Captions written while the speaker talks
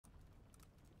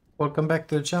Welcome back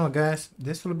to the channel, guys.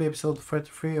 This will be episode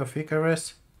 33 of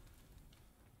Icarus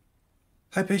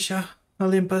Hypatia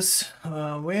Olympus.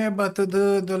 We're about to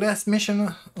do the last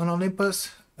mission on Olympus.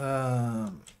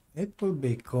 It will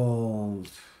be called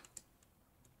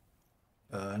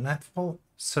Nightfall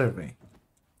Survey.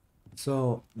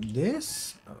 So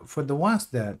this, for the ones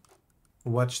that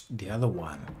watched the other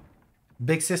one,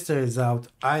 Big Sister is out.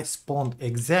 I spawned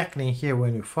exactly here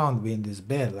when you found me in this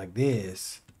bed like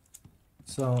this.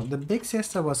 So the Big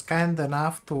Sister was kind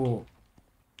enough to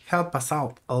help us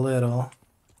out a little.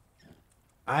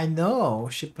 I know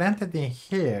she planted in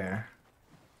here.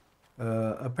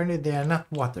 Apparently they are not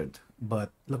watered,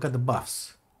 but look at the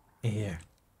buffs in here.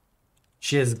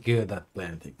 She is good at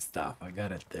planting stuff, I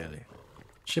gotta tell you.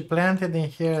 She planted in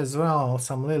here as well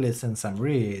some lilies and some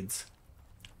reeds.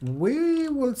 We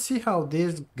will see how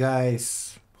these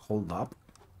guys hold up.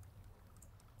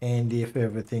 And if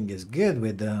everything is good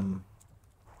with them,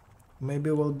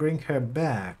 maybe we'll bring her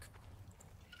back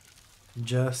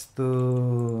just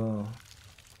to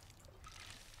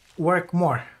work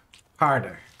more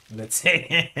harder, let's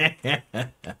say.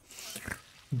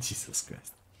 Jesus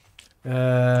Christ.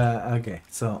 Okay,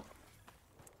 so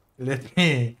let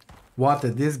me water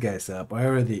these guys up. I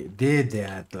already did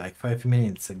that like 5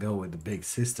 minutes ago with the Big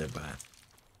Sister, but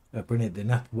apparently they're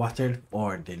not watered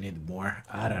or they need more.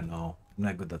 I don't know. I'm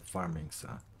not good at farming,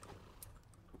 so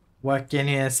what can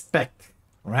you expect,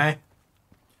 right?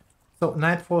 So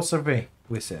Nightfall Survey,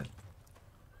 we said.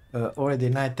 Already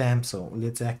nighttime, so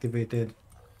let's activate it.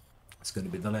 It's gonna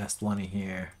be the last one in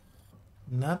here.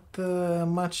 Not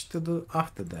much to do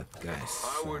after that, guys.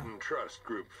 I wouldn't trust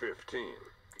Group 15,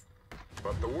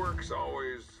 but the work's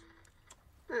always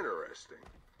interesting.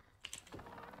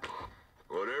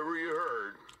 Whatever you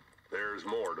heard, there's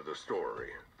more to the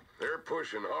story. They're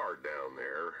pushing hard down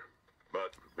there,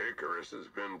 but Icarus has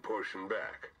been pushing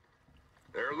back.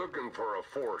 They're looking for a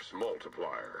force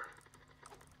multiplier.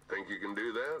 Think you can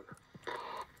do that?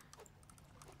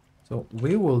 So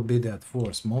we will be that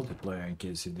force multiplier in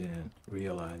case you didn't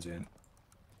realize it.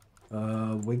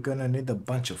 We're gonna need a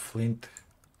bunch of flint.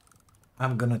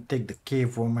 I'm gonna take the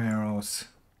cave worm arrows.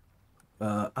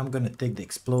 I'm gonna take the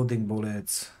exploding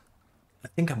bullets. I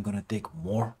think I'm gonna take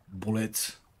more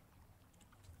bullets.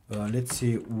 Let's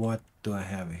see, what do I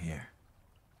have here?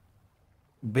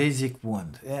 Basic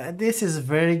wound. This is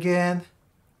very good.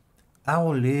 I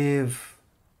will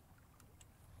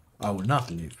not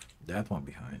leave that one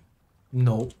behind.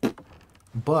 No.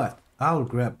 But I'll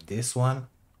grab this one.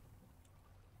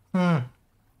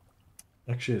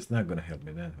 Actually, it's not gonna help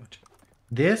me that much.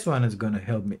 This one is gonna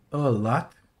help me a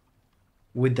lot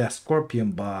with the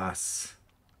scorpion boss.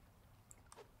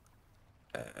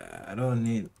 I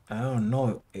don't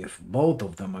know if both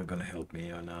of them are gonna help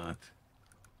me or not.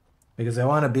 Because I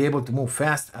want to be able to move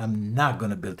fast. I'm not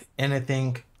gonna build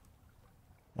anything.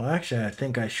 Well, actually, I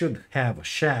think I should have a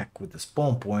shack with a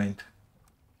spawn point.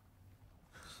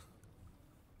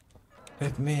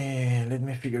 Let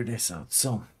me figure this out.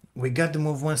 So we got to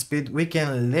move one speed. We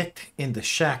can let in the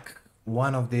shack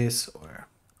one of these or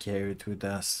carry it with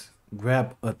us.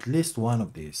 Grab at least one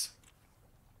of these.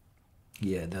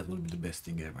 Yeah, that will be the best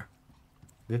thing ever.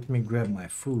 Let me grab my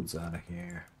foods out of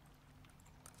here.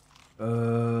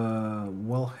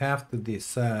 We'll have to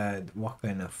decide what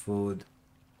kind of food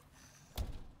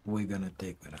we're gonna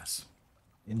take with us.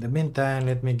 In the meantime,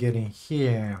 let me get in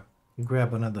here,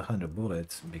 grab another 100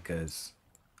 bullets because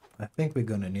I think we're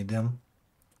gonna need them.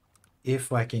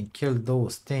 If I can kill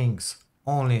those things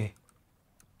only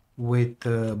with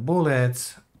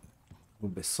bullets, it will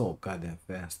be so goddamn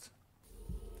fast.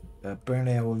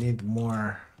 Apparently I will need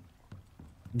more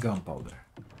gunpowder.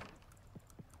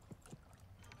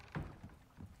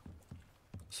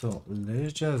 So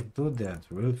let's just do that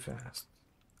real fast.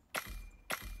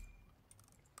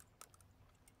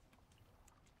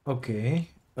 Okay,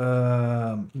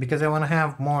 because I want to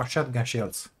have more shotgun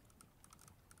shells.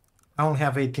 I only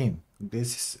have 18.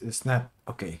 This is not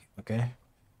okay, okay?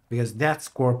 Because that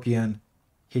scorpion,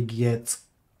 he gets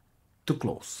too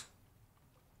close.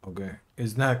 Okay,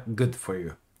 it's not good for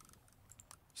you.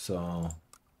 So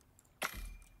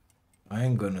I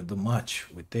ain't gonna do much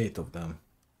with 8 of them.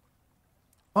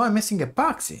 Oh, I'm missing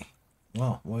epoxy.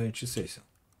 Well, why didn't you say so?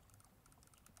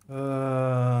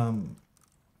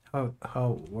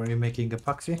 How were you making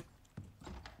epoxy?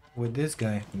 With this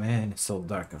guy? Man, it's so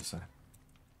dark outside.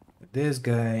 With this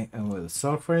guy and with the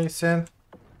sulfur you said?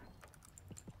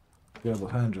 Grab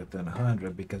 100 and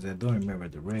 100 because I don't remember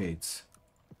the rates.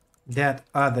 That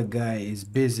other guy is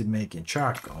busy making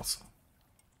charcoal. So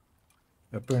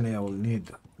apparently I will need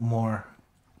more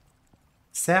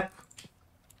sap.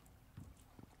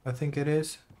 I think it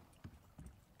is.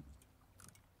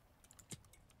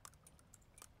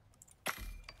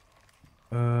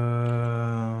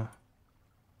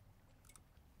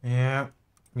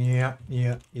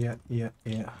 Yeah.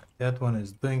 That one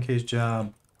is doing his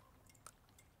job.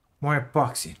 More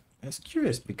epoxy. It's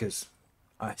curious because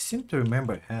I seem to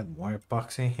remember I had more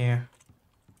epoxy here.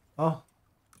 Oh,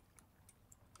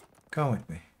 come with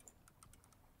me.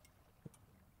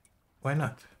 Why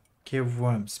not? Cave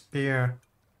worm spear.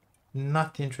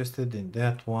 Not interested in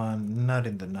that one. Not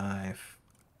in the knife.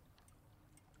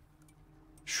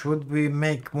 Should we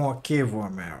make more cave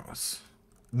worm arrows?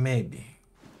 Maybe.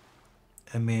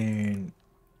 I mean,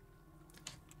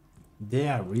 they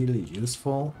are really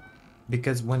useful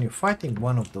because when you're fighting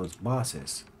one of those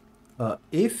bosses,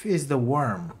 if it's the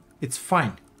worm, it's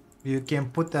fine. You can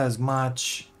put as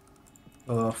much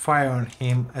fire on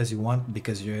him as you want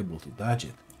because you're able to dodge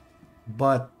it.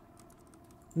 But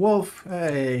Wolf,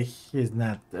 he's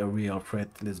not a real threat,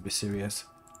 let's be serious.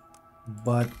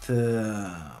 But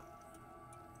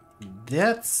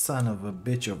that son of a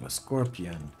bitch of a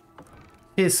scorpion,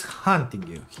 he's hunting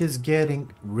you. He's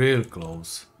getting real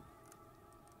close.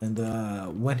 And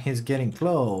when he's getting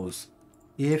close,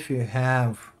 if you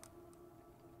have...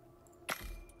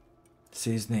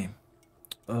 say his name.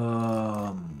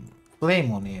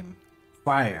 Flame on him,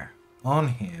 fire on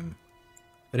him,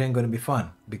 it ain't gonna be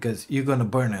fun because you're gonna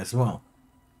burn as well.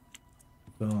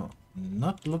 So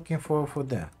not looking forward for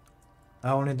that.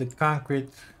 I will need the concrete.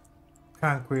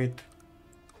 I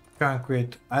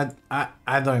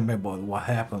don't remember what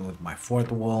happened with my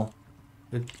fourth wall.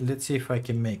 Let's see if I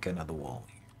can make another wall.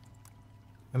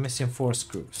 I'm missing 4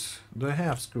 screws. Do I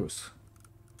have screws?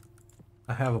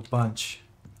 I have a bunch.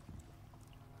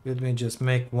 Let me just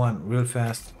make one real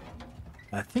fast.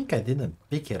 I think I didn't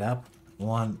pick it up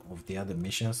one of the other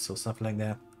missions or something like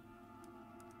that.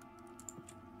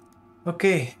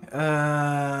 Okay,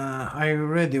 are you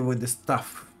ready with the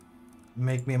stuff?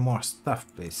 Make me more stuff,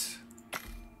 please.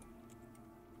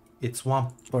 It's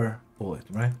 1 per bullet,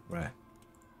 right? Right.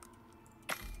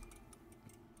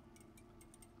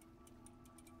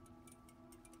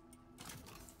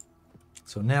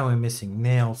 So now we're missing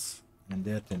nails and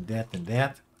that and that and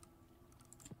that.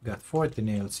 Got 40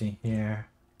 nails in here.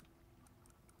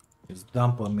 Just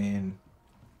dump them in.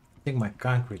 I think my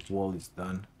concrete wall is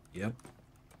done. Yep.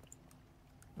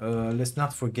 Let's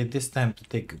not forget this time to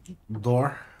take a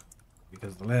door,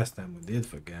 because the last time we did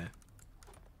forget.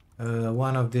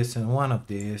 One of this and one of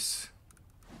these.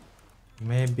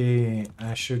 Maybe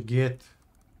I should get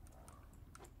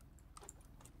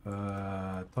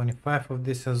 25 of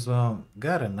this as well.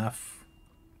 Got enough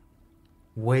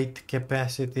weight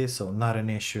capacity, so not an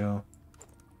issue.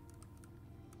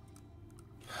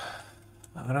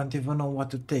 I don't even know what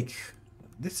to take.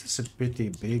 This is a pretty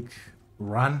big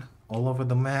run all over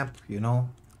the map, you know.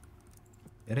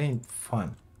 It ain't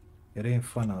fun. It ain't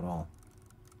fun at all.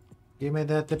 Give me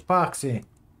that epoxy.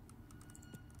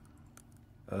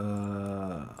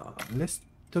 Let's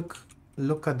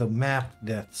look at the map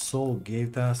that Soul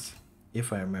gave us,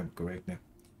 if I remember correctly.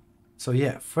 So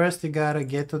yeah, first you gotta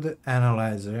get to the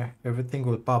analyzer. Everything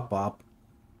will pop up.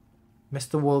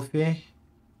 Mr. Wolfie.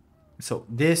 So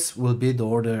this will be the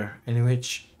order in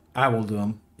which I will do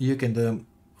them. You can do them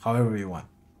however you want.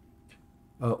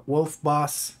 Wolf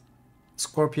boss,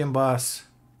 Scorpion boss,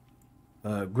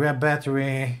 grab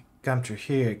battery, come through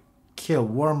here, kill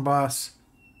worm boss,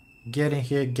 get in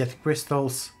here, get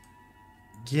crystals,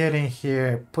 get in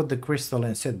here, put the crystal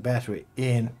and set battery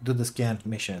in, do the scan,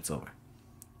 mission, it's over.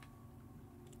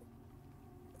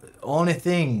 Only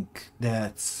thing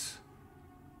that's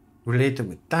related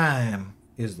with time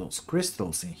is those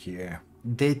crystals in here.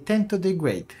 They tend to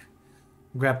degrade.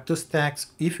 Grab 2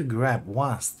 stacks. If you grab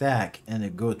 1 stack and you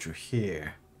go through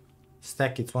here,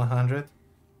 stack it 100,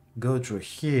 go through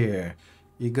here,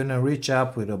 you're gonna reach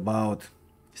up with about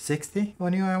 60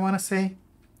 on you, I wanna say.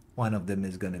 One of them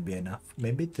is gonna be enough,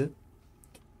 maybe 2.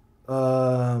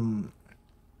 I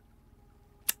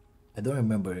don't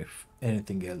remember if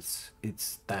anything else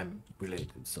it's time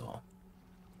related, so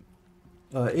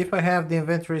if I have the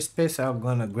inventory space, I'm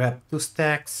gonna grab 2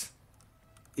 stacks.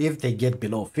 If they get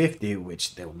below 50,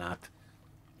 which they'll not,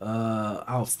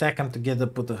 I'll stack them together,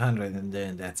 put 100, and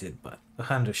then that's it. But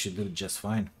 100 should do just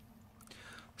fine.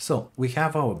 So we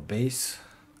have our base.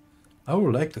 I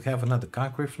would like to have another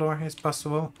concrete floor as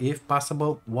possible. If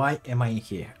possible, why am I in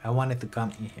here? I wanted to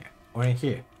come in here or in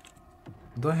here.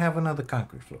 Do I have another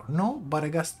concrete floor? No, but I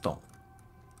got stone.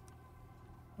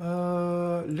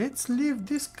 Let's leave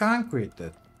this concrete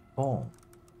at home.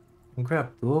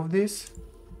 Grab 2 of these.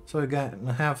 So I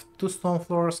gonna have 2 stone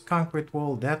floors, concrete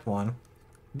wall, that one.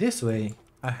 This way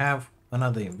I have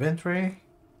another inventory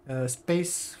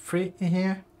space free in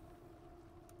here.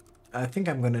 I think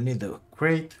I'm gonna need a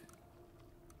crate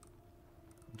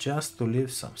just to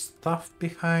leave some stuff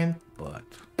behind, but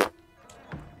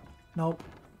nope,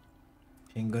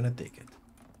 ain't gonna take it.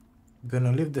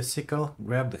 Gonna leave the sickle,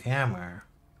 grab the hammer.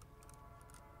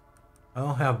 I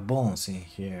don't have bones in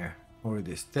here.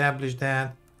 Already established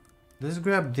that. Let's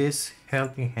grab this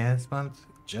health enhancement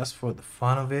just for the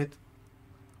fun of it.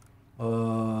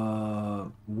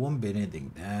 Won't be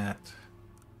needing that.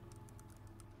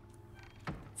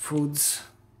 Foods,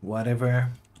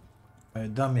 whatever.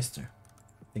 Dumb mister.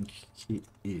 I think he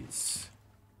is.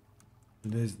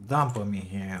 Let's dump him in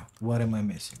here. What am I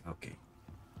missing? Okay.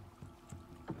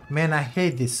 Man, I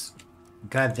hate this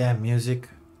goddamn music.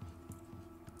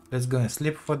 Let's go and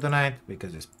sleep for the night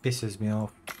because it pisses me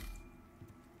off.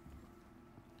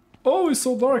 Oh, it's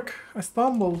so dark. I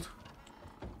stumbled.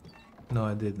 No,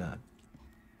 I did not.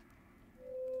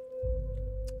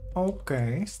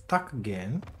 Okay, stuck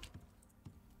again.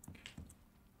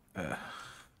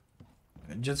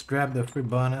 Just grab the free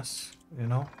bonus, you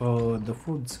know. Oh, the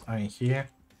foods are in here.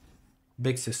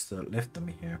 Big sister left them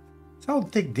here. So I'll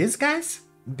take these guys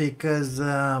because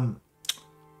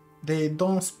they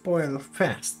don't spoil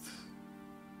fast.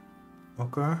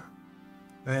 Okay.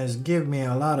 Let's give me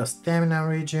a lot of stamina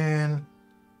regen.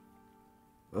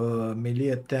 Melee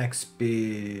attack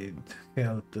speed,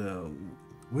 health.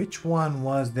 Which one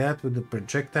was that with the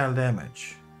projectile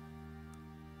damage?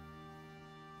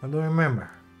 I don't remember.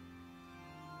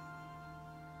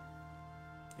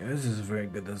 Yeah, this is very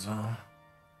good as well.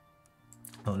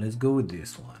 Oh, let's go with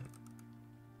this one.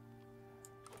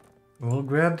 We'll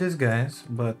grab these guys,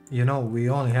 but you know, we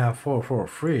only have 4 for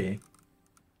free.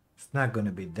 It's not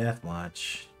gonna be that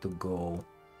much to go.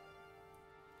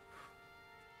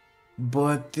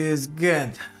 But it's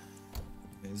good.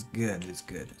 It's good, it's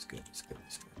good, it's good, it's good,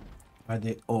 it's good. Are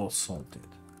they all salted?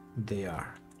 They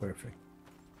are. Perfect.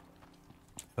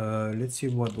 Let's see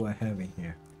what do I have in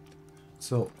here.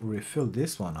 So refill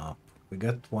this one up. We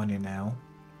got 20 now.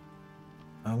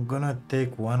 I'm gonna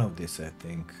take one of these, I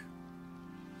think.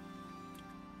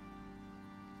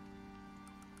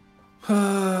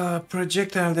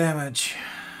 Projectile damage.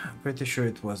 I'm pretty sure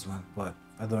it was one, but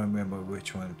I don't remember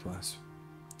which one it was.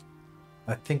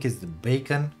 I think it's the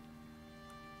bacon.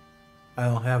 I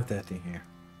don't have that in here.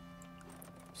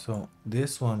 So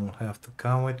this one will have to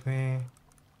come with me.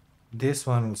 This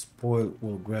one will spoil.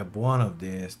 We'll grab one of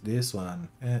these. This one.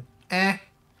 And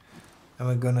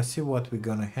we're gonna see what we're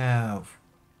gonna have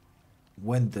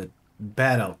when the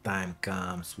battle time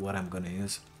comes. What I'm gonna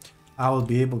use. I will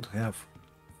be able to have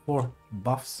 4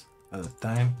 buffs at a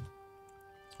time.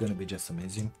 It's gonna be just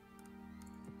amazing.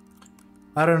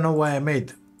 I don't know why I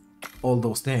made all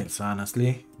those nails,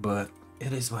 honestly, but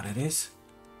it is what it is.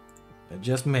 I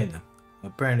just made them.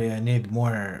 Apparently I need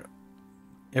more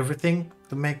everything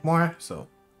to make more, so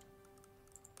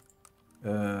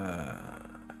I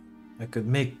could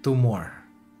make 2 more.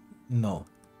 No,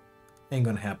 ain't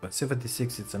gonna happen.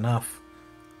 76 it's enough.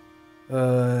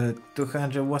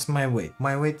 200. What's my weight?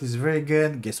 My weight is very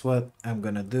good. Guess what I'm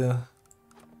gonna do?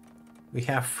 We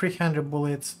have 300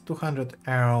 bullets, 200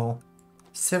 arrow,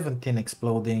 17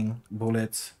 exploding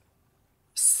bullets,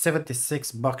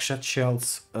 76 buckshot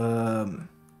shells,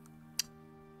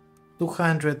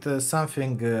 200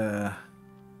 something.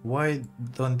 Why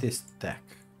don't they stack?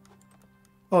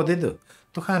 Oh, they do.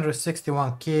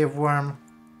 261 cave worm,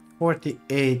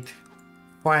 48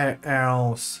 fire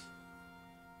arrows.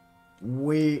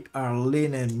 We are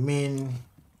lean and mean.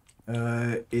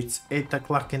 It's 8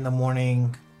 o'clock in the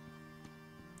morning.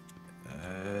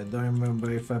 Don't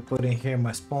remember if I put in here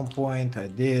my spawn point. I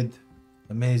did.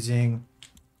 Amazing.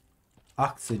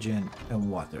 Oxygen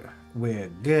and water. We're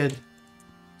good.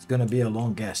 It's gonna be a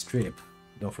long gas trip.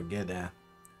 Don't forget that.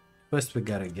 First we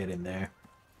gotta get in there.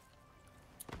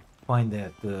 Find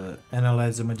that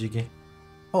analyzer majiggy.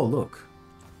 Oh look.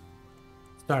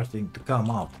 Starting to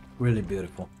come out. Really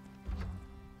beautiful.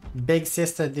 Big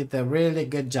sister did a really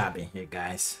good job in here,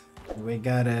 guys. We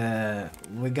gotta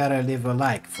leave a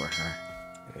like for her,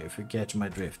 if you catch my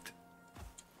drift.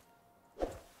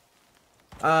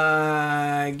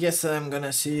 I guess I'm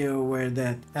gonna see you where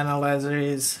that analyzer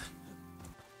is.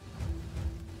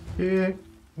 Here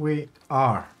we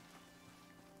are.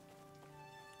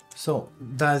 So,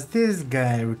 does this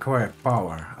guy require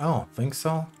power? I don't think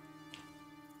so.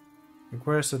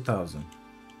 Requires 1,000.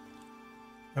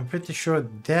 I'm pretty sure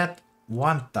that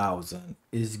 1,000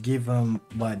 is given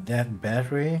by that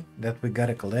battery that we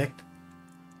gotta collect.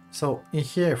 So in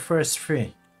here, first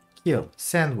 3, kill,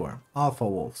 sandworm, alpha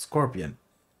wolf, scorpion.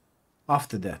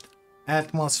 After that,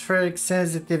 atmospheric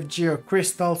sensitive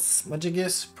geocrystals,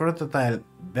 magicus, prototype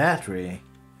battery.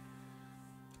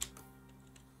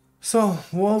 So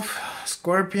wolf,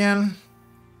 scorpion,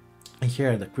 And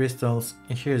here are the crystals,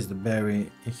 and here's the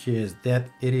berry, and here's that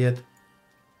idiot.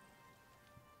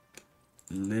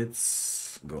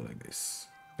 Let's go like this.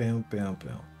 Bam, bam,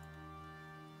 bam.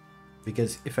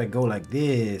 Because if I go like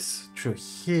this through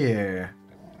here,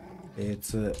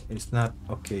 it's not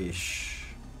okay. Shh.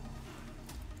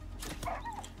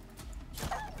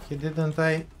 He didn't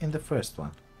die in the first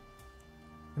one.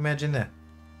 Imagine that.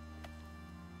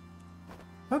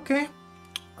 Okay.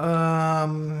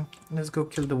 Let's go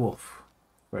kill the wolf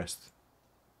first.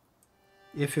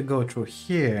 If you go through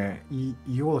here,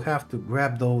 you will have to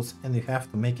grab those and you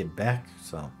have to make it back.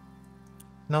 So,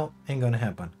 no, ain't gonna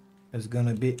happen. It's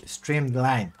gonna be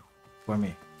streamlined for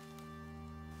me.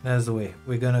 That's the way.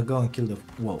 We're gonna go and kill the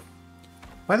wolf.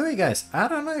 By the way, guys, I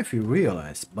don't know if you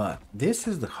realize, but this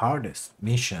is the hardest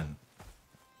mission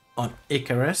on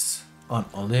Icarus, on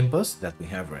Olympus that we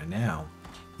have right now.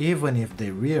 Even if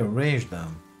they rearrange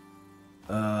them,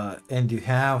 and you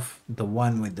have the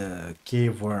one with the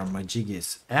cave where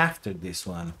Majigis after this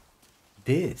one,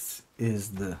 this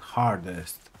is the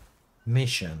hardest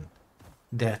mission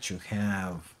that you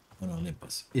have on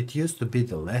Olympus. It used to be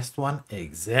the last one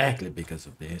exactly because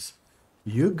of this.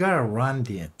 You gotta run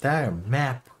the entire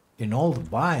map in all the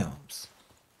biomes,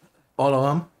 all of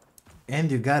them,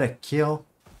 and you gotta kill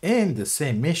in the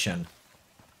same mission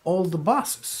all the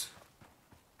bosses.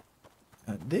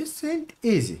 This ain't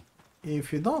easy.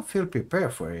 If you don't feel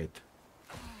prepared for it,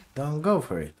 don't go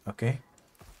for it, okay?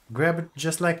 Grab it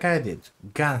just like I did.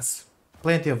 Guns,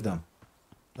 plenty of them.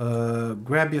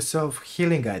 Grab yourself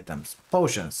healing items,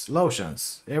 potions,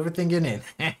 lotions, everything you need.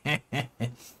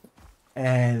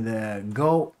 And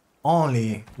go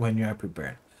only when you are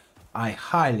prepared. I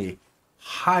highly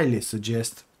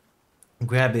suggest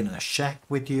grabbing a shack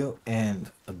with you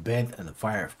and a bed and a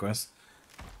fire, of course.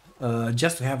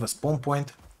 Just to have a spawn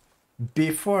point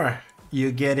before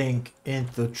you're getting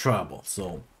into trouble.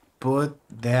 So put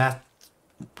that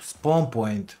spawn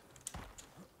point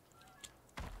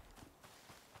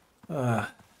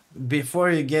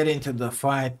before you get into the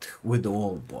fight with the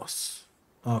old boss.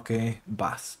 Okay,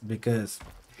 boss, because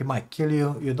he might kill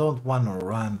you. You don't want to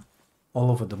run all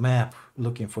over the map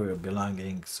looking for your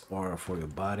belongings or for your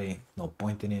body. No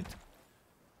point in it.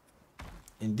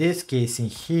 In this case, in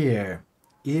here,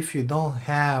 if you don't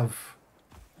have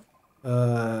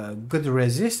good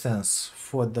resistance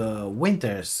for the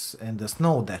winters and the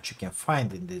snow that you can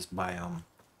find in this biome,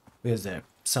 because there are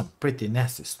some pretty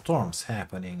nasty storms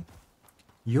happening,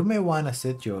 you may want to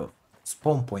set your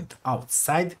spawn point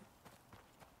outside.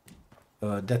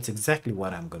 That's exactly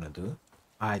what I'm gonna do.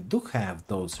 I do have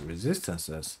those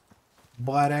resistances,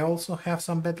 but I also have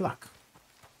some bad luck.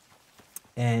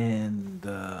 And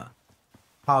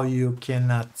how you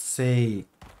cannot say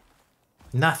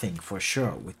nothing for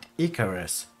sure with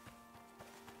Icarus,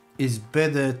 is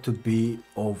better to be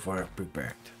over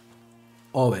prepared.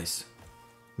 Always.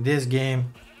 This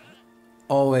game,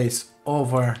 always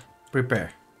over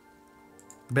prepare.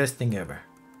 Best thing ever.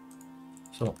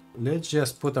 So let's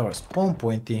just put our spawn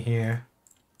point in here.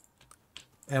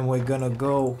 And we're gonna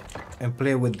go and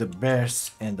play with the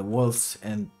bears and the wolves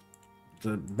and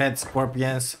the bad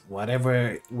scorpions,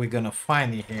 whatever we're gonna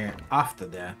find in here after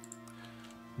that.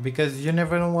 Because you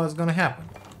never know what's gonna happen.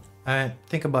 And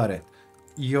think about it.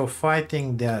 You're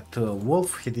fighting that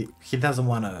wolf, he doesn't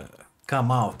wanna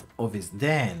come out of his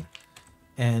den.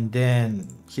 And then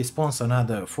he spawns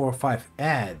another 4 or 5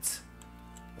 ads.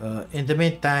 In the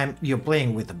meantime, you're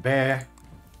playing with the bear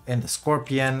and the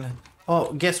scorpion.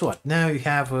 Oh, guess what? Now you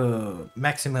have a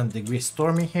maximum degree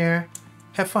storm in here.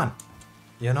 Have fun,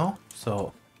 you know?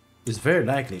 So it's very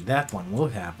likely that one will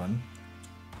happen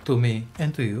to me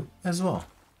and to you as well.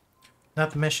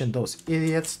 Not to mention those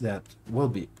idiots that will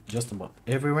be just about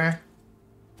everywhere.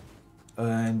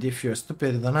 And if you're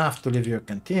stupid enough to leave your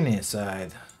canteen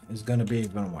inside, it's gonna be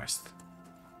even worse.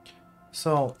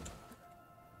 So,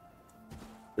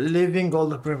 leaving all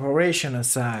the preparation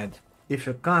aside, if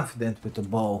you're confident with the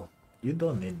bow, you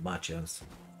don't need much else.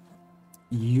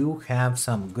 You have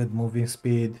some good moving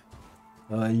speed.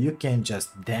 You can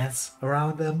just dance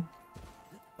around them.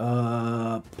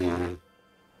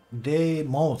 They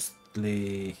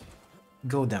mostly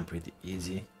go down pretty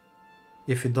easy.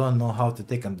 If you don't know how to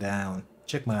take them down,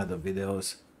 check my other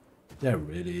videos. They're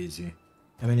really easy.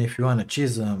 I mean, if you want to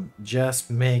cheese them,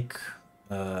 just make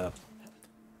 3-4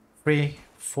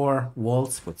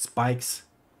 walls with spikes.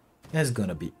 It's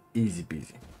gonna be easy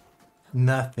peasy.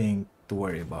 Nothing to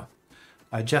worry about.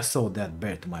 I just saw that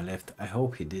bear to my left. I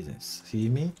hope he didn't see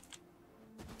me.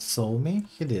 Saw me?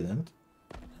 He didn't.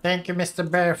 Thank you, Mr.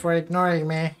 Bear, for ignoring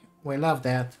me. We love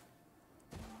that.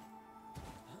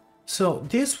 So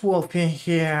this wolf in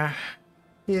here,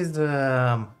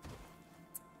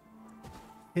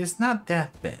 he's not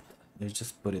that bad. Let's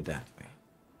just put it that way.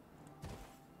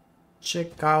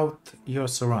 Check out your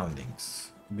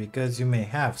surroundings, because you may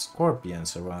have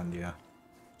scorpions around you.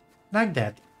 Like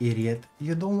that idiot,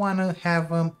 you don't want to have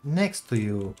them next to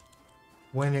you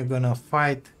when you're gonna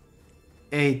fight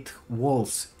 8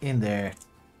 wolves in there,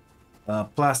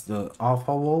 plus the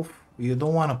alpha wolf. You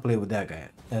don't want to play with that guy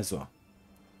as well.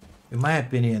 In my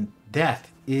opinion, that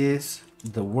is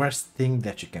the worst thing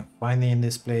that you can find in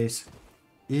this place.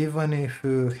 Even if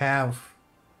you have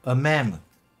a mammoth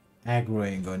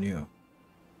aggroing on you,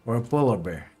 or a polar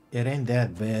bear, it ain't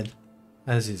that bad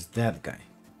as is that guy.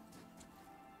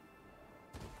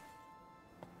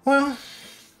 Well,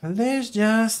 let's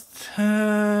just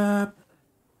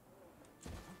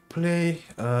play.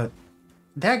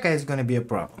 That guy is gonna be a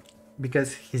problem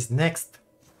because he's next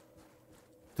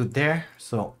to there,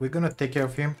 so we're gonna take care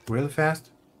of him real fast.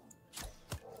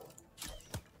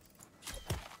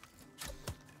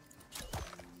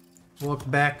 Walk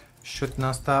back, shoot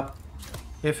non-stop.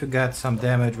 If you got some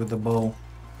damage with the bow,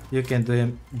 you can do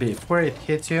him before it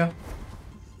hits you,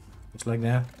 just like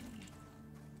that.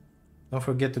 Don't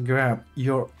forget to grab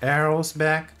your arrows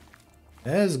back.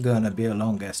 It's gonna be a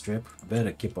long ass trip.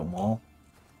 Better keep them all.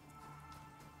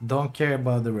 Don't care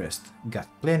about the rest. Got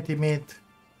plenty meat.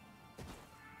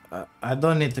 I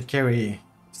don't need to carry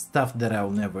stuff that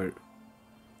I'll never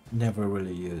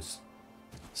really use.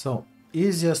 So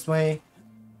easiest way,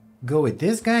 go with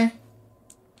this guy.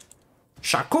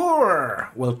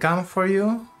 Shakur will come for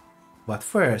you. But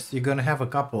first, you're gonna have a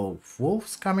couple of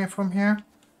wolves coming from here.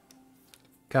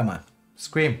 Come on,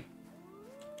 scream.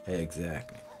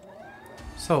 Exactly.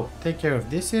 So, take care of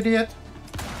this idiot.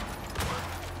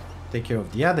 Take care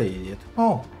of the other idiot.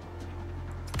 Oh.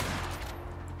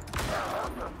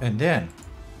 And then,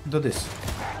 do this.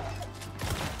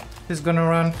 He's gonna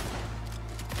run.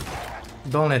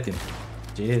 Don't let him.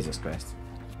 Jesus Christ.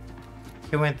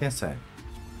 He went inside.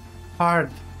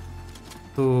 Hard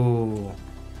to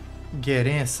get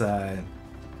inside,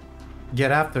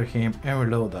 get after him, and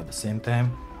reload at the same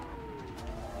time.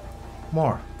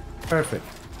 More. Perfect.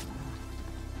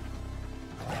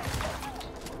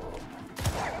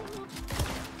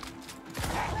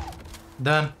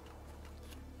 Done.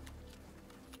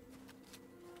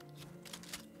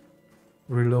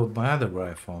 Reload my other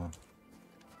rifle.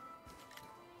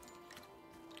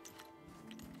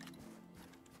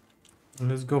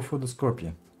 Let's go for the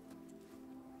scorpion.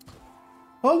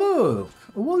 Oh look!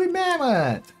 A woolly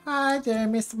mammoth! Hi there,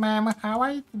 Mr. Mammoth. How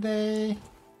are you today?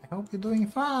 I hope you're doing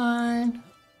fine.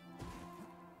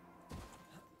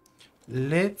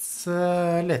 Let's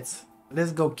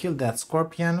go kill that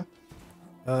scorpion.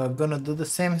 Gonna do the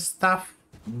same stuff.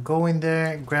 Go in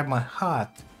there, grab my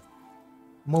hut,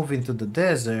 move into the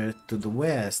desert to the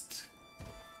west,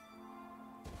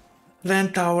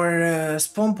 plant our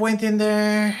spawn point in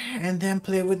there, and then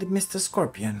play with Mr.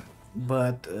 Scorpion.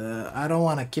 But I don't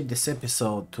want to keep this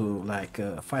episode to like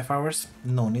 5 hours.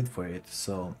 No need for it.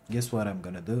 So guess what I'm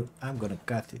gonna do? I'm gonna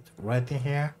cut it right in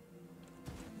here,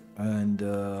 and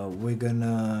we're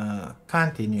gonna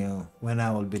continue when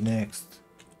I will be next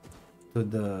to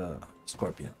the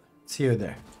scorpion. See you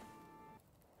there.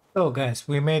 So guys,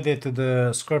 we made it to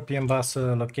the scorpion boss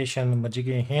location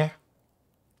Majigi here.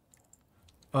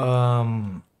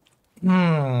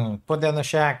 Put down the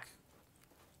shack,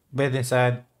 bed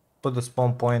inside, put the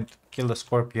spawn point, kill the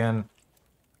scorpion,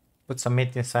 put some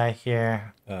meat inside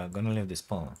here. Gonna leave the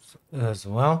spawn as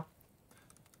well.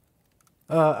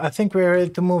 I think we're ready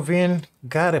to move in.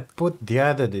 Gotta put the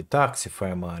other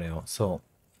detoxifier model. So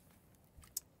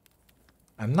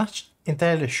I'm not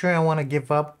entirely sure I want to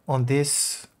give up on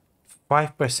this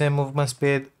 5% movement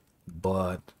speed,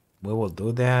 but we will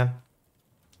do that.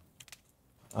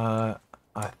 I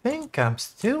think I'm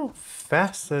still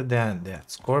faster than that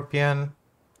scorpion.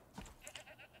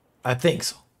 I think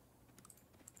so.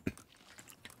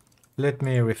 Let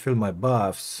me refill my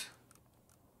buffs.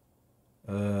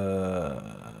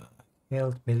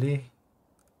 Health melee.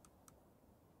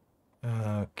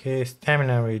 Okay,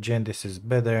 stamina regen. This is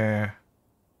better.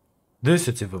 This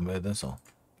is even better. So,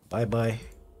 bye bye.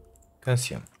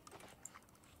 Consume.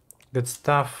 Good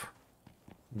stuff.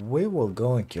 We will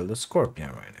go and kill the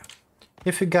scorpion right now.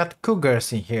 If you got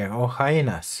cougars in here or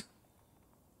hyenas,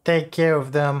 take care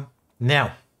of them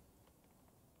now.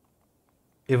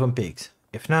 Even pigs.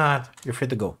 If not, you're free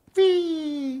to go.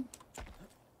 Whee!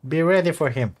 Be ready for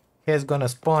him. He's gonna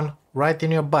spawn right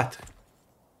in your butt.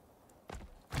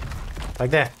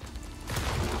 Like that.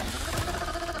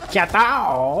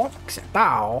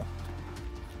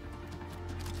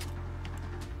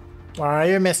 Where are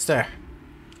you, mister?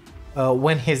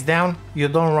 when he's down, you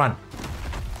don't run.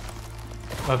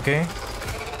 Okay?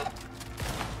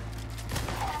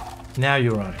 Now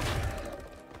you run.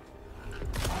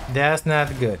 That's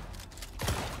not good.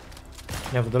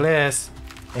 Nevertheless,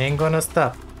 ain't gonna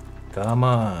stop. Come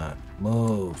on,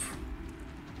 move.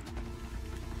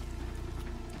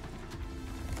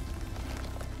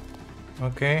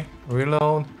 Okay,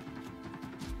 reload.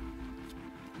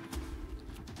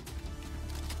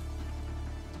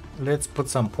 Let's put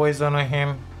some poison on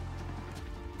him.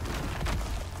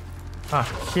 Ah,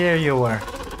 here you are.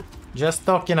 Just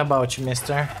talking about you,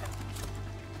 mister.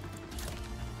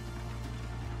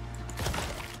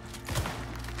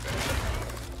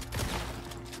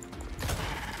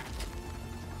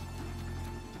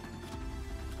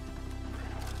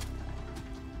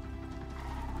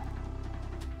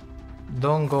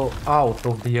 Don't go out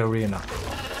of the arena.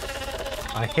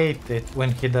 I hate it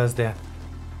when he does that.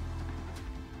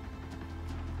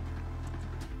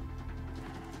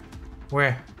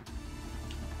 Where?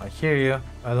 I hear you.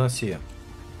 I don't see you.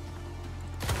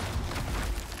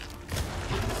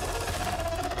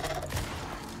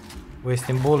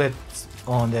 Wasting bullets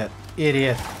on that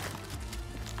idiot.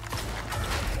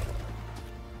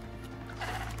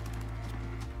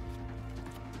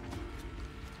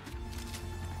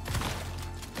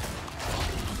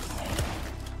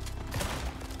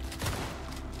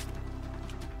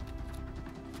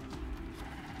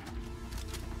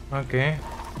 Okay,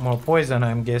 more poison,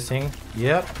 I'm guessing.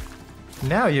 Yep.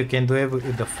 Now you can do it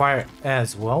with the fire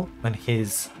as well when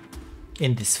he's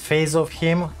in this phase of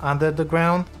him under the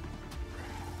ground.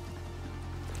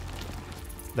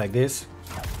 Like this.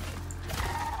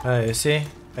 You see,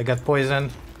 I got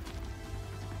poisoned.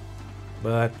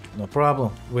 But no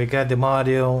problem. We got the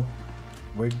module.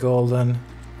 We're golden.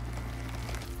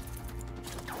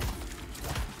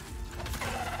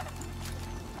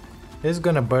 It's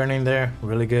gonna burn in there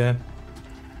really good.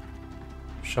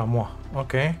 Chamois.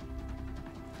 Okay.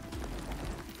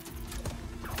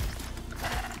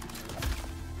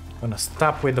 Gonna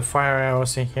stop with the fire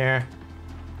arrows in here.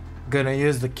 Gonna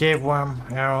use the cave worm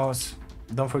arrows.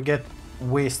 Don't forget,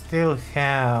 we still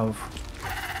have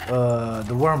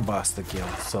the worm boss to kill,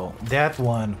 so that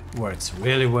one works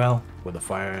really well with the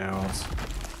fire arrows.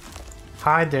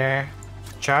 Hi there.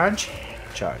 Charge.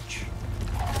 Charge.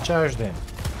 Charge then.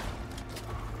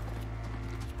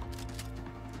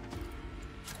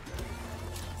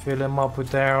 Fill him up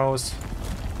with arrows.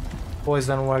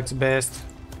 Poison works best.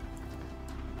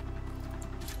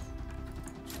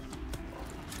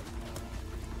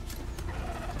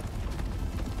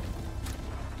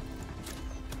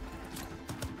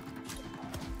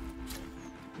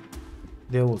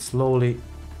 They will slowly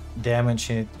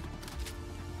damage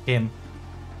him.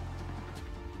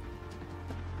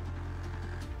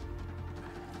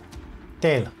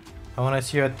 Tail. I wanna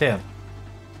see your tail.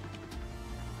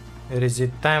 Is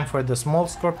it time for the small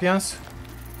scorpions?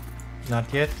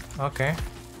 Not yet. Okay.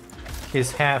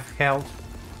 He's half health.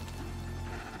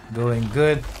 Doing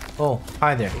good. Oh,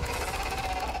 hi there.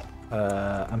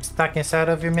 I'm stuck inside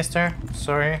of you, mister.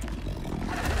 Sorry.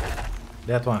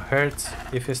 That one hurts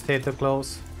if you stay too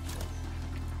close.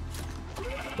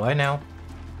 Why now?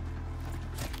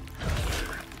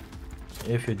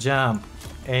 If you jump,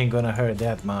 ain't gonna hurt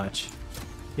that much.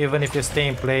 Even if you stay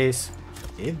in place,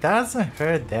 it doesn't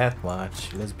hurt that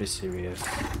much. Let's be serious.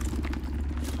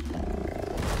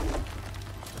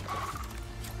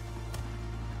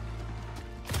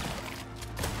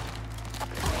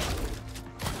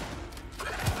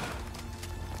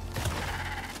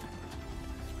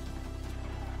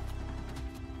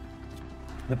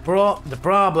 The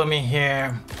problem in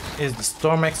here is the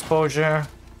storm exposure,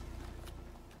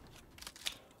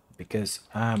 because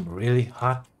I'm really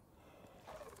hot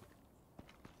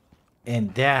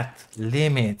and that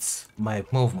limits my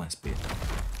movement speed.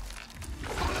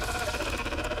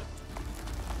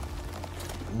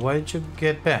 Why did you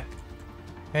get back?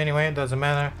 Anyway, it doesn't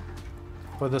matter.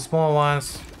 For the small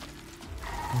ones,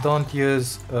 don't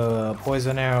use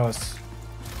poison arrows,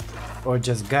 or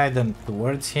just guide them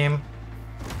towards him.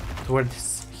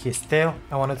 Towards his tail,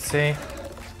 I wanted to say.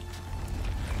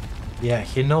 Yeah,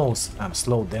 he knows I'm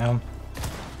slowed down.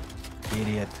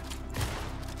 Idiot.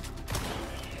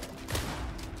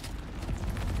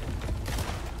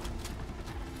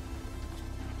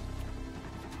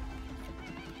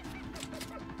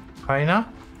 Hi now?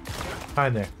 Hi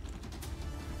there.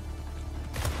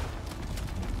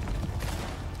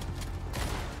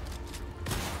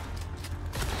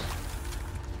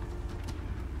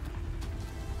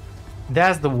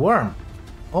 That's the worm.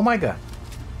 Oh my god.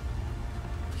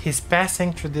 He's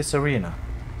passing through this arena.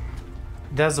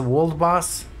 That's the world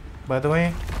boss, by the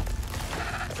way.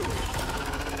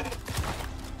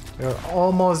 You're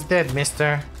almost dead,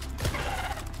 mister.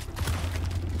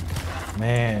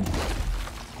 Man,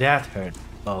 that hurt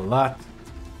a lot.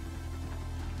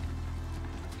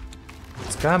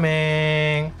 It's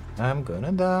coming. I'm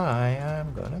gonna die.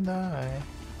 I'm gonna die.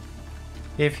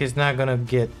 If he's not gonna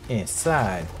get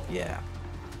inside, yeah.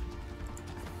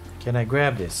 Can I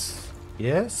grab this?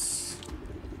 Yes.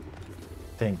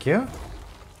 Thank you.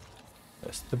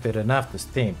 You're stupid enough to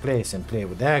stay in place and play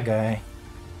with that guy.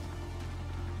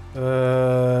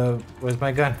 Where's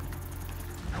my gun?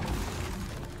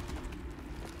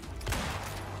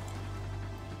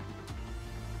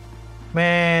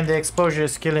 Man, the exposure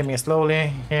is killing me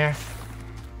slowly here.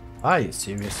 Are you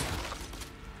serious?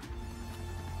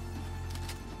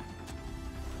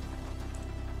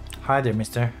 Hi there,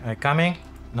 mister. Are you coming?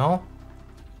 No?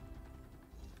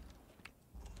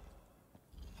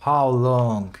 How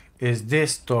long is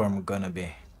this storm gonna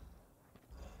be?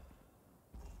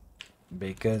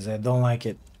 Because I don't like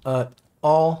it at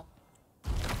all.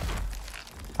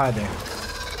 Hi there.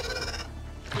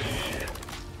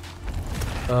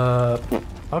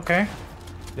 Okay.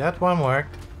 That one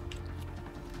worked.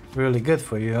 Really good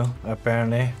for you,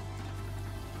 apparently.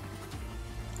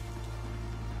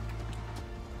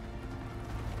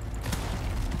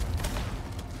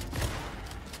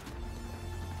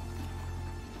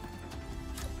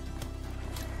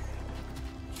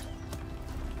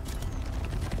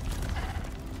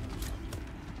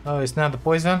 Oh, it's not the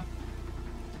poison?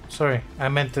 Sorry, I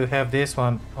meant to have this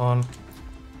one on.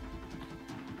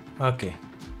 Okay.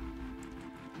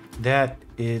 That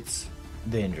is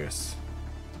dangerous.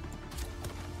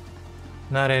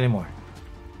 Not anymore.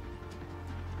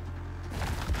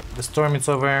 The storm is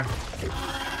over.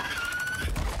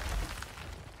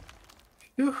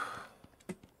 Whew.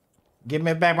 Give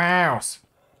me back my house.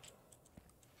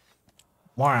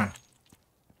 Moron.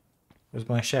 There's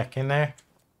my shack in there.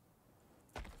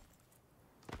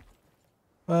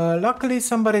 Luckily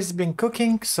somebody's been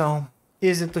cooking, so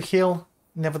easy to heal.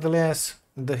 Nevertheless,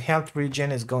 the health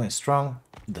regen is going strong.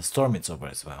 The storm is over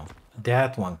as well.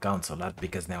 That one counts a lot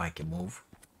because now I can move.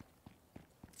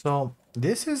 So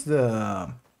this is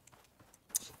the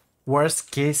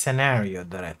worst case scenario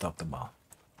that I talked about.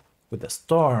 With the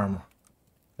storm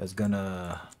that's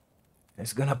gonna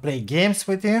play games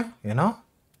with you, you know?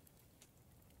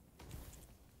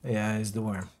 Yeah, it's the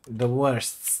worm. The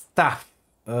worst stuff.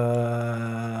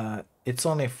 It's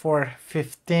only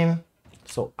 4:15,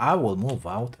 so I will move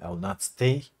out. I will not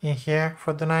stay in here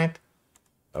for the night.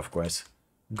 Of course,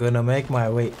 gonna make my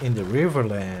way in the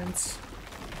Riverlands.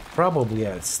 Probably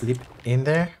I'll sleep in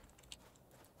there,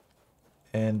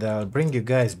 and I'll bring you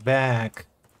guys back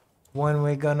when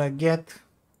we're gonna get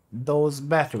those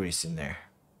batteries in there.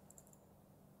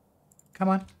 Come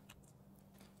on.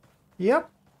 Yep,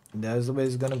 that's the way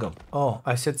it's gonna go. Oh,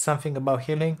 I said something about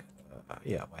healing.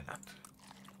 Yeah, why not?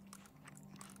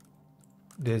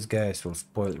 These guys will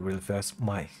spoil real fast.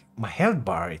 My health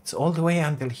bar, it's all the way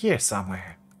until here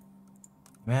somewhere.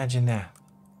 Imagine that.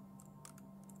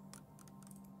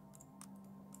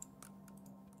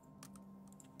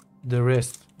 The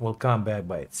rest will come back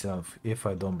by itself if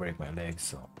I don't break my legs,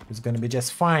 so it's gonna be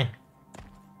just fine.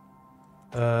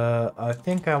 I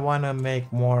think I wanna make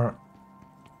more.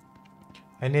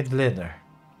 I need leather.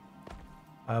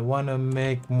 I wanna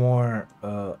make more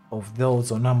of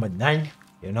those on number 9,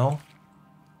 you know?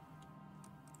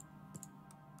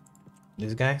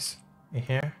 These guys in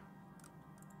here.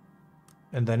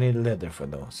 And I need leather for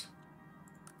those.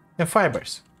 And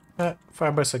fibers.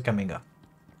 Fibers are coming up.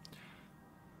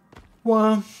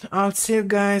 Well, I'll see you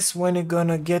guys when you're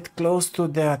gonna get close to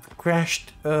that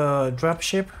crashed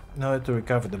dropship in order to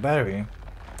recover the battery.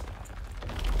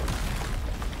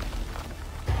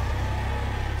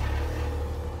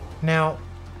 Now,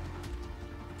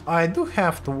 I do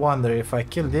have to wonder if I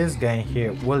kill this guy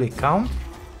here, will it count?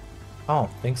 I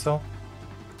don't think so.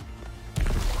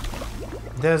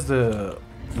 There's the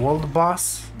world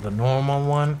boss, the normal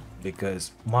one,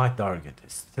 because my target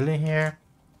is still in here.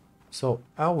 So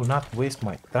I will not waste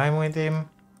my time with him.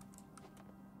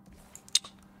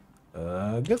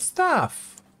 Good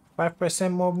stuff.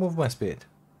 5% more movement speed.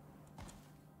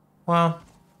 Well,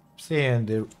 see you in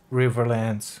the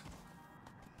Riverlands.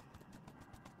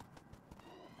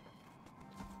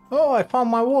 Oh, I found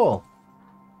my wall.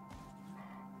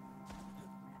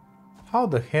 How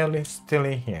the hell is it still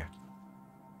in here?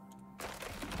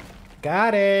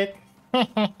 Got it.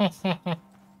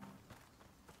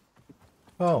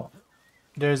 Oh,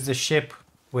 there's the ship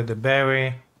with the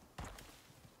berry.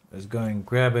 Let's go and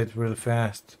grab it real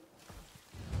fast.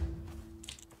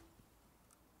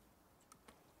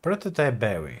 Prototype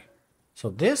berry. So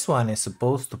this one is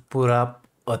supposed to put up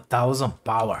 1,000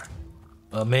 power.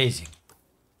 Amazing.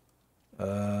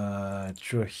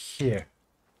 Through here.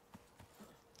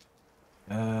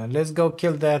 Let's go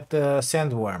kill that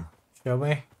sandworm, shall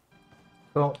we?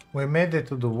 So we made it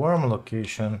to the worm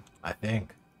location, I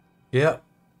think. Yeah.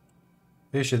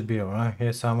 It should be around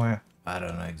here somewhere. I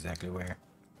don't know exactly where.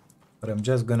 But I'm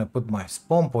just gonna put my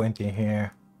spawn point in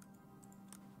here.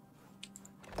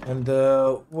 And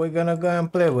we're gonna go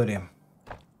and play with him.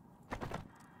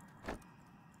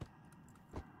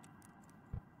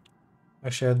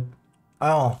 Actually, I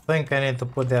don't think I need to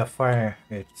put that fire.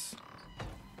 It's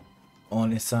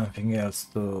only something else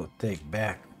to take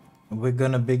back. We're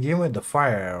gonna begin with the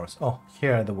fire arrows. Oh,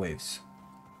 here are the waves.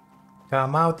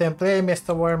 Come out and play,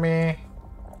 Mr. Wormy.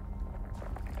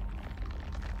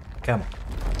 Come on.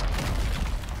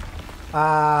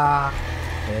 Ah,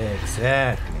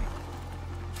 exactly.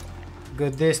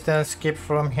 Good distance, keep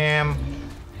from him.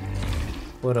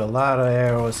 Put a lot of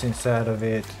arrows inside of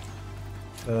it.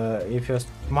 If you're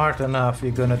smart enough,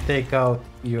 you're gonna take out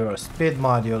your speed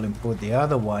module and put the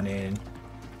other one in,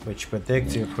 which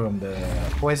protects you from the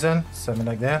poison, something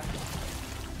like that.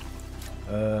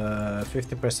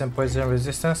 50% poison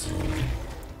resistance.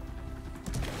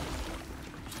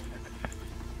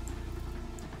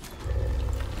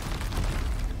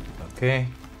 Okay.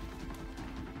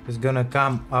 It's gonna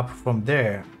come up from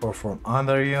there or from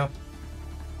under you.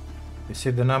 You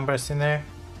see the numbers in there?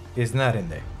 It's not in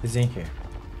there, it's in here.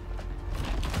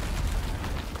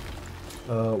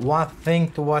 One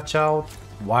thing to watch out,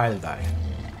 wild eye.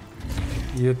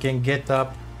 You can get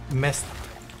messed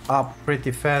up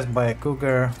pretty fast by a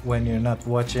cougar when you're not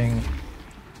watching.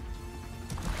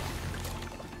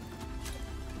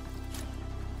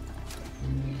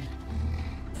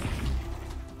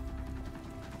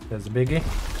 That's Biggie.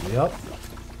 Yup.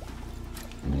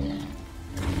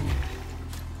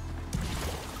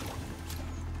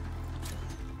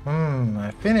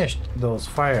 I finished those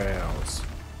fire arrows.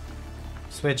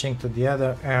 Switching to the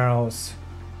other arrows.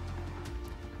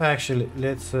 Actually,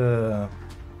 let's I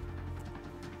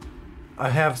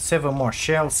have 7 more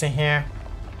shells in here.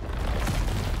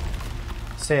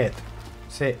 Say it.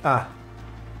 Say ah.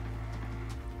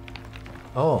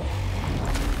 Oh.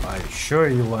 Are you sure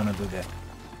you wanna do that?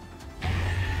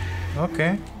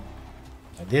 Okay.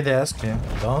 I did ask you.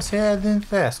 Don't say I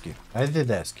didn't ask you. I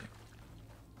did ask you.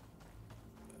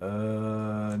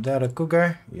 That a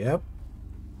cougar? Yep.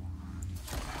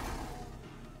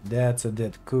 That's a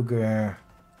dead cougar.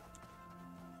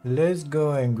 Let's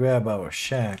go and grab our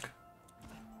shack.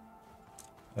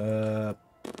 Did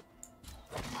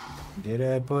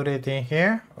I put it in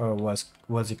here or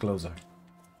was it closer?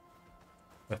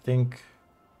 I think.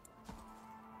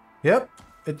 Yep,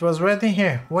 it was right in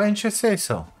here. Why didn't you say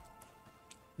so?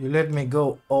 You let me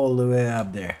go all the way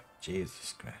up there.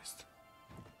 Jesus Christ.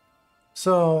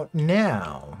 So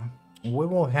now we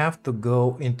will have to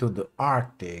go into the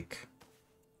Arctic.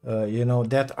 You know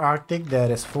that Arctic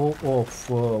that is full of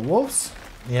wolves?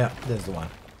 Yeah, that's the one.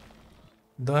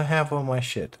 Don't have all my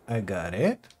shit. I got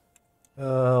it.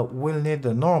 We'll need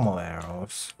the normal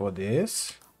arrows for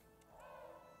this.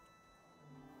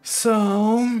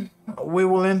 So we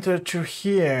will enter through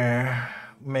here,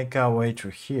 make our way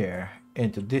through here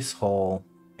into this hole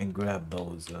and grab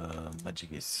those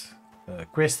magicis.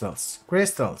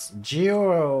 Crystals,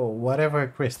 geo whatever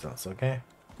crystals, okay?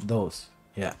 Those,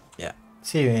 yeah.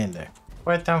 See you in there.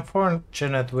 Quite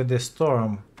unfortunate with the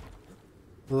storm.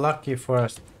 Lucky for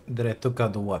us that I took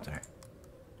out the water.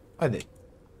 I did.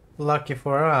 Lucky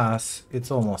for us, it's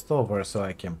almost over, so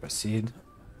I can proceed.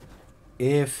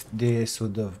 If this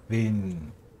would have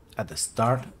been at the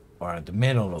start or at the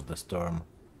middle of the storm,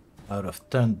 I would have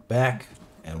turned back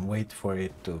and wait for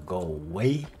it to go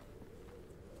away.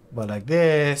 But like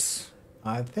this,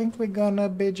 I think we're gonna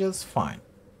be just fine.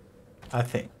 I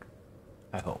think.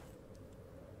 I hope.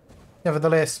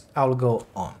 Nevertheless, I'll go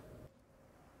on.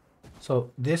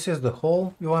 So this is the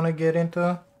hole you wanna get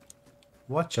into.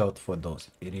 Watch out for those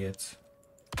idiots.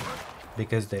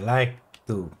 Because they like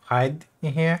to hide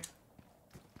in here.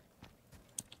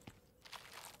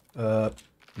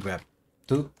 Grab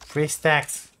 2 free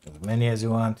stacks, as many as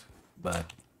you want, but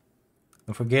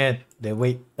don't forget they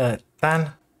weigh a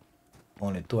ton.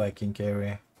 Only 2 I can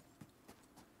carry.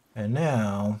 And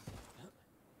now,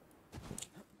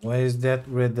 why is that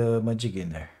red magic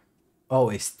in there? Oh,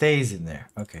 it stays in there.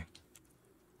 Okay,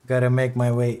 gotta make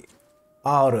my way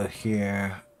out of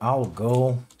here. I'll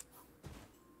go,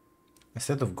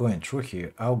 instead of going through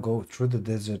here, I'll go through the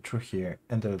desert, through here,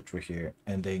 enter through here,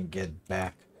 and then get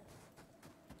back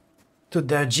to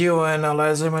that geo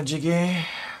analyzer majiggy.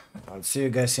 I'll see you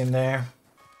guys in there.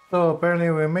 So apparently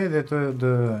we made it to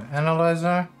the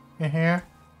analyzer in here.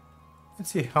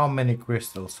 Let's see how many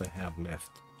crystals I have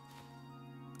left.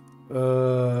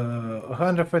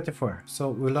 144. So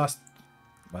we lost,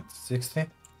 what, 60?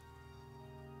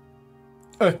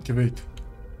 Activate.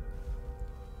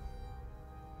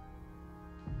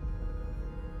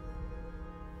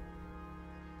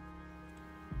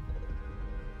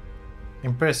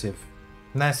 Impressive.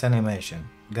 Nice animation.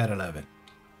 Gotta love it.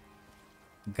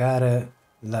 Gotta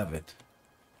love it.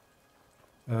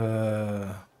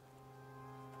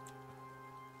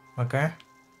 Okay.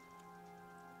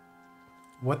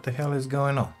 What the hell is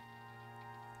going on?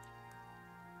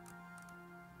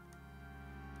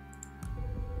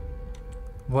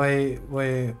 Why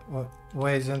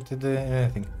isn't it doing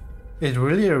anything? It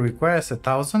really requires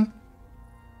 1,000?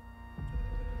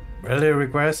 Really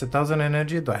requires 1,000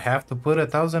 energy? Do I have to put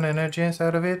 1,000 energy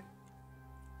inside of it?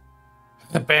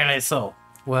 Apparently so.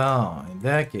 Well, in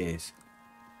that case,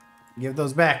 give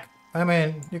those back. I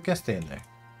mean, you can stay in there.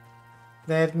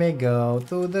 Let me go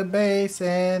to the base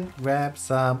and grab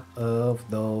some of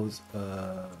those,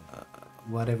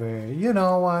 whatever, you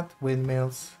know what,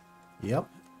 windmills. Yep.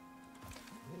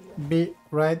 Be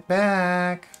right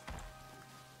back.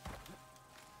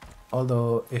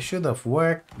 Although it should have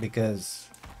worked because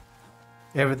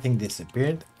everything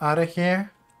disappeared out of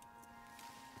here.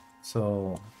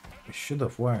 So it should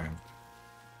have worked.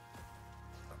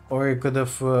 Or you could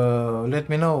have let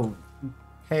me know,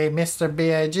 hey Mr.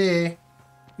 B.I.G,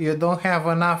 you don't have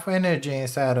enough energy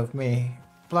inside of me.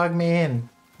 Plug me in.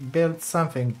 Build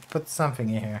something. Put something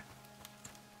in here.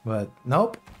 But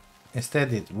nope.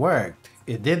 Instead it worked.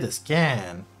 It did a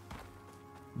scan.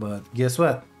 But guess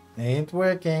what? Ain't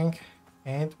working.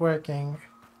 Ain't working.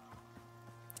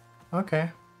 Okay.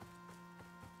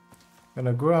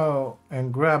 Gonna go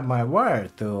and grab my wire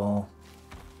tool.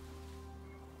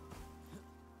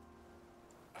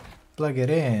 Plug it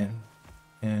in.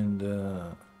 And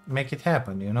make it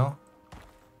happen, you know?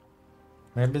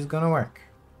 Maybe it's gonna work.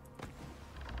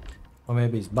 Or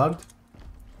maybe it's bugged.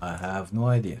 I have no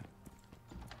idea.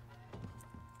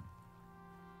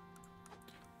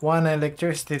 One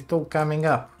electricity tool coming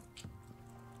up.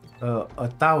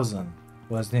 1,000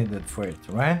 was needed for it,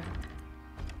 right?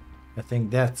 I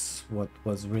think that's what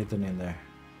was written in there.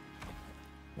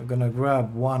 We're gonna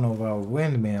grab one of our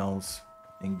windmills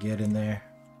and get in there.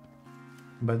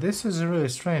 But this is really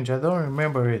strange. I don't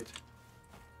remember it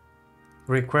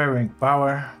requiring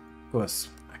power. Of course,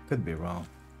 I could be wrong.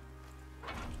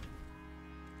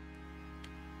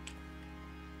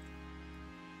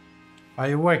 Are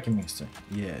you working, mister?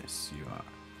 Yes, you are.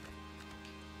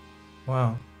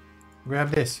 Well,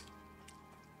 grab this.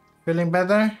 Feeling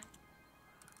better?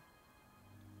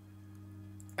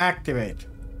 Activate.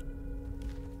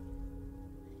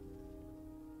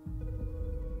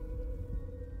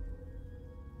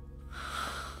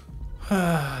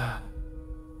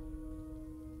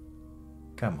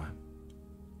 Come on.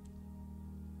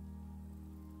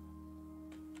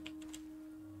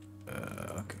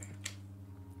 Okay.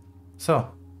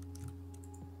 So,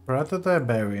 prototype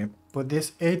battery, put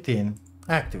this 18,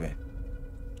 activate.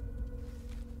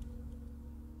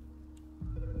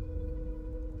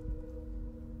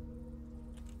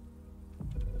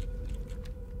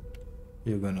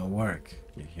 You're gonna work,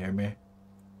 you hear me?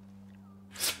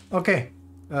 Okay.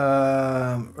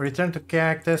 Return to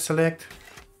character, select.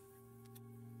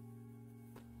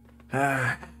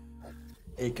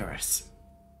 Icarus.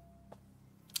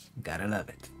 Gotta love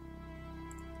it.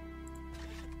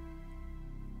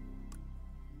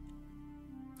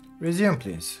 Resume,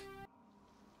 please.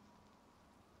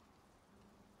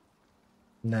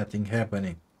 Nothing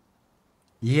happening.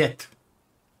 Yet.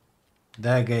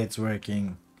 That gate's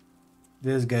working.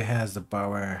 This guy has the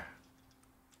power.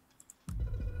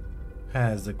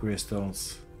 Has the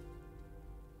crystals.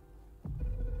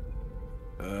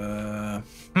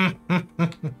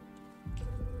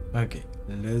 Okay,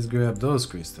 let's grab those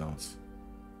crystals.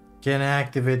 Can I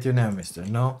activate you now, mister?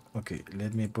 No? Okay,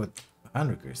 let me put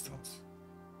 100 crystals.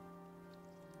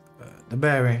 The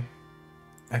berry.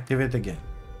 Activate again.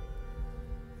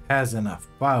 Has enough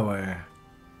power.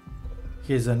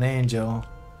 He's an angel.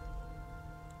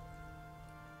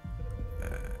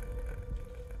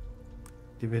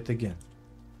 Activate again.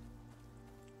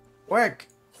 Work!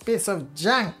 Piece of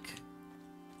junk!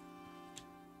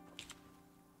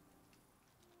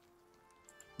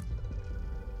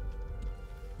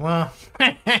 Well,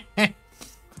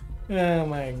 oh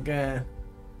my god.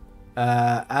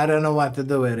 I don't know what to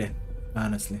do with it,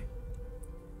 honestly.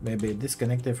 Maybe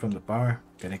disconnected from the power,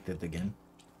 connected again.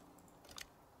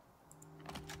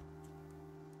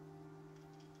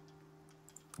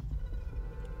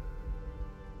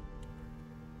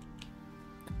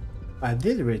 I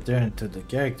did return to the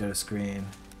character screen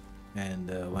and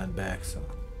went back, so.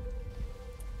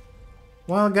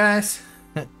 Well, guys,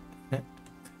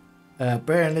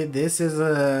 apparently this is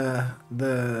a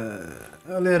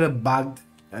little bugged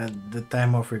at the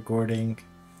time of recording.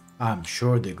 I'm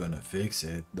sure they're gonna fix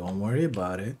it. Don't worry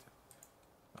about it.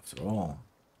 After all,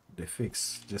 they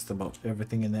fix just about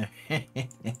everything in there.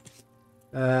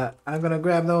 I'm gonna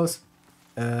grab those,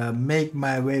 make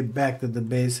my way back to the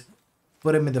base,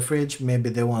 put them in the fridge. Maybe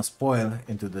they won't spoil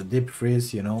into the deep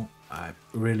freeze, you know. I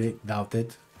really doubt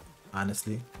it,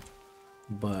 honestly.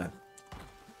 But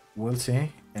we'll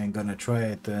see. And gonna try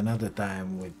it another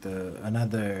time with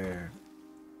another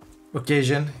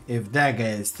occasion. If that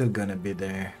guy is still gonna be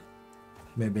there,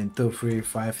 maybe in 2, 3,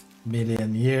 5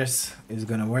 million years, it's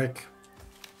gonna work.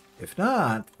 If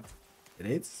not, it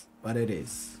is what it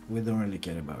is. We don't really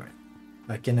care about it.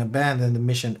 I can abandon the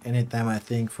mission anytime I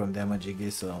think from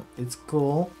B.I.G, so it's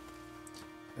cool.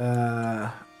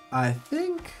 I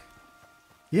think,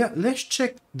 yeah, let's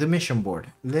check the mission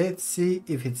board. Let's see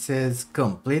if it says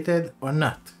completed or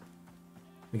not,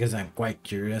 because I'm quite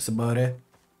curious about it.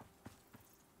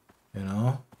 You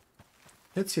know,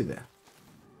 let's see that.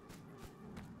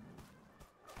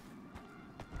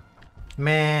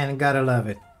 Man, gotta love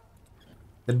it.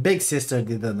 The big sister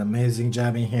did an amazing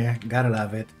job in here. Gotta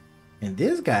love it. And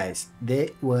these guys,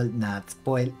 they will not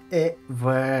spoil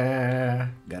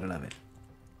ever. Gotta love it.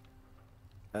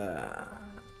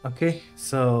 Okay,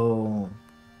 so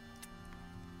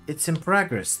it's in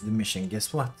progress, the mission.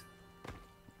 Guess what?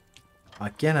 I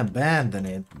can abandon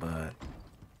it, but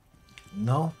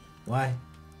no. Why?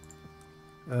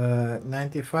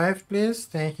 95, please.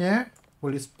 Stay here.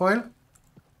 Will it spoil?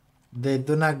 They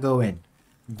do not go in.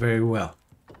 Very well.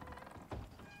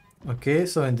 Okay,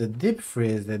 so in the deep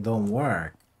freeze, they don't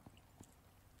work.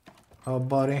 How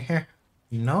about in here?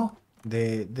 No,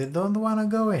 they don't want to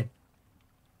go in.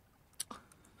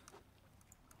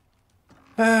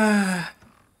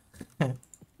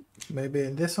 Maybe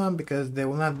in this one, because they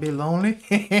will not be lonely.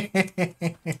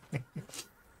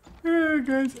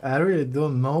 Guys, I really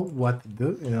don't know what to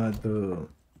do, you know, to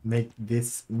make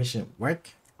this mission work.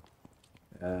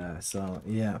 So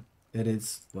yeah, it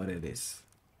is what it is.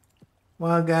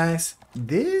 Well, guys,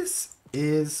 this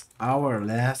is our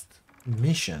last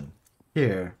mission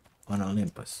here on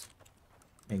Olympus,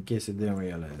 in case you didn't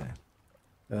realize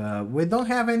that. We don't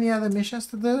have any other missions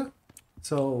to do,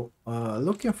 so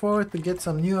looking forward to get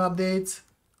some new updates.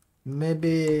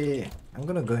 Maybe I'm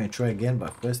gonna go and try again,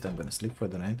 but first I'm gonna sleep for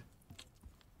the night.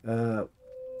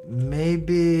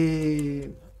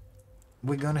 Maybe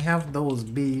we're gonna have those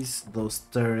bees, those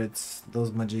turrets,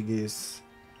 those majigis.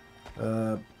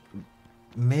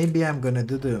 Maybe I'm gonna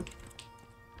do the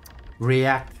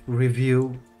react,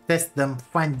 review, test them,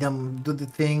 find them, do the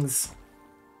things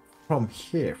from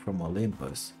here, from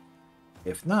Olympus.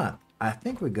 If not, I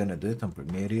think we're gonna do it on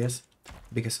Prometheus,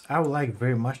 because I would like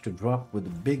very much to drop with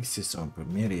the big system on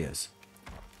Prometheus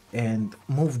and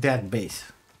move that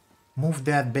base. Move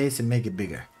that base and make it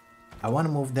bigger. I want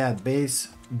to move that base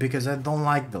because I don't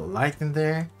like the light in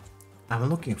there. I'm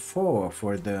looking forward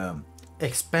for the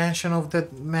expansion of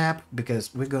that map,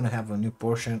 because we're gonna have a new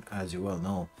portion, as you well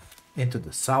know, into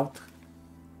the south.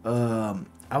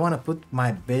 I want to put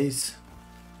my base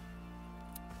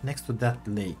next to that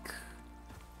lake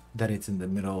that it's in the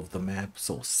middle of the map,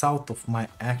 so south of my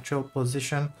actual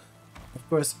position. Of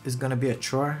course, it's gonna be a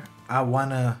chore. I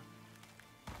wanna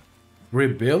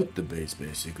rebuild the base,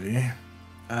 basically.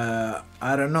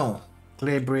 I don't know,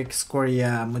 clay brick,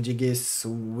 scoria, majigis,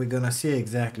 we're gonna see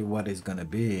exactly what it's gonna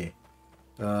be.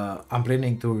 I'm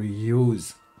planning to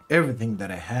reuse everything that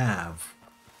I have,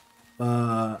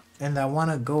 and I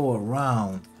want to go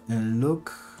around and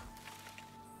look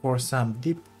for some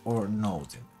deep ore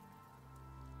nodes,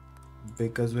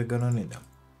 because we're gonna need them.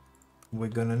 We're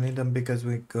gonna need them because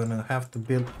we're gonna have to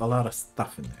build a lot of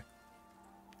stuff in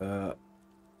there.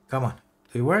 Come on,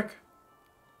 do you work?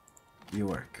 You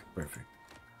work, perfect.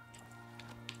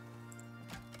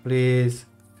 Please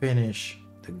finish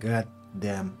the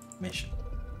goddamn mission.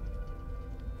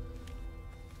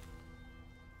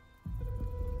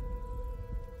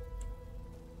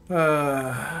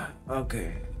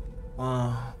 Okay.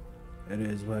 It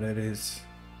is what it is.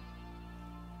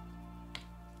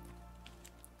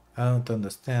 I don't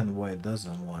understand why it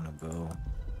doesn't want to go.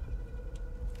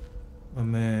 I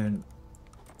mean,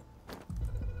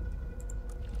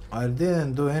 I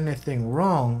didn't do anything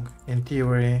wrong in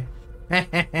theory.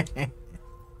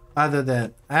 Other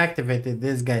than I activated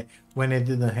this guy when it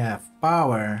didn't have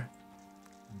power.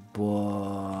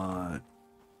 But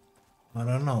I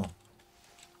don't know.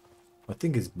 I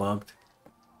think it's bugged.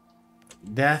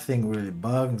 That thing really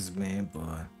bugs me,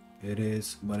 but it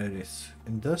is what it is.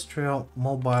 Industrial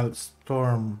mobile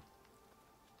storm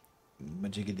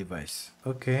Majigi device.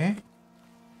 Okay.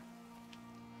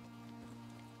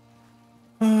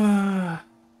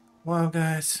 Well,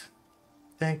 guys,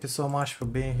 thank you so much for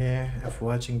being here and for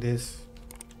watching this.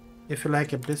 If you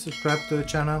like it, please subscribe to the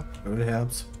channel. It really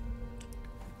helps.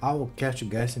 I will catch you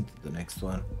guys into the next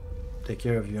one. Take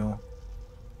care of you.